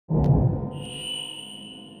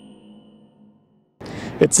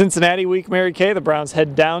It's Cincinnati week, Mary Kay. The Browns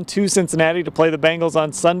head down to Cincinnati to play the Bengals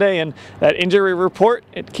on Sunday, and that injury report,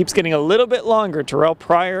 it keeps getting a little bit longer. Terrell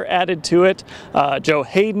Pryor added to it. Joe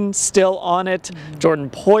Hayden still on it.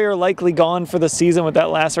 Jordan Poyer likely gone for the season with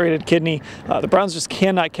that lacerated kidney. The Browns just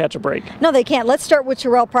cannot catch a break. No, they can't. Let's start with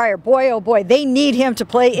Terrell Pryor. Boy, oh boy, they need him to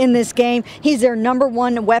play in this game. He's their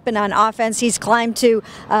 #1 weapon on offense. He's climbed to,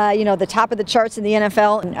 the top of the charts in the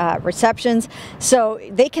NFL in receptions. So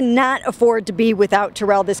they cannot afford to be without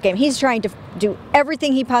Terrell this game. He's trying to do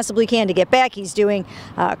everything he possibly can to get back. He's doing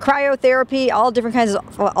cryotherapy, all different kinds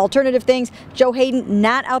of alternative things. Joe Hayden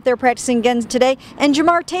not out there practicing again today, and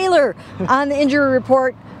Jamar Taylor on the injury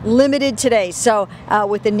report limited today, so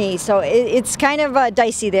with the knee. So it's kind of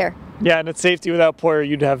dicey there. Yeah, and at safety without Poyer,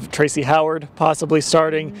 you'd have Tracy Howard possibly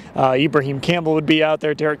starting. Ibrahim Campbell would be out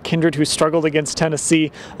there. Derek Kindred, who struggled against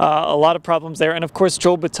Tennessee. A lot of problems there. And, of course,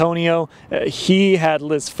 Joel Bitonio, he had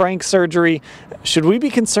Liz Frank surgery. Should we be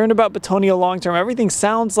concerned about Bitonio long-term? Everything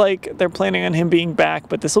sounds like they're planning on him being back,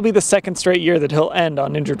 but this will be the second straight year that he'll end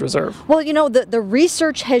on injured reserve. Well, the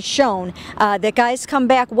research has shown that guys come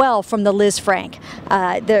back well from the Liz Frank.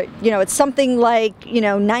 It's something like,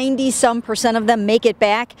 90-some% of them make it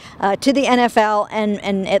back to the NFL,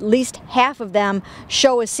 and at least half of them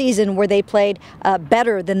show a season where they played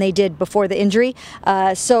better than they did before the injury.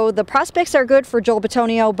 So the prospects are good for Joel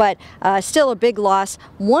Bitonio, but still a big loss.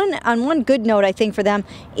 One good note, I think, for them,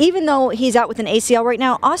 even though he's out with an ACL right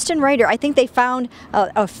now, Austin Ryder, I think they found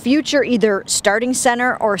a future either starting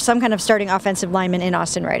center or some kind of starting offensive lineman in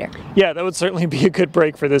Austin Ryder. Yeah, that would certainly be a good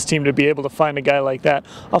break for this team to be able to find a guy like that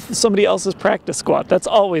off of somebody else's practice squad. That's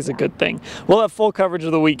always a good thing. We'll have full coverage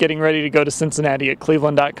of the week getting ready to go to Cincinnati at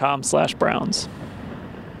cleveland.com/Browns.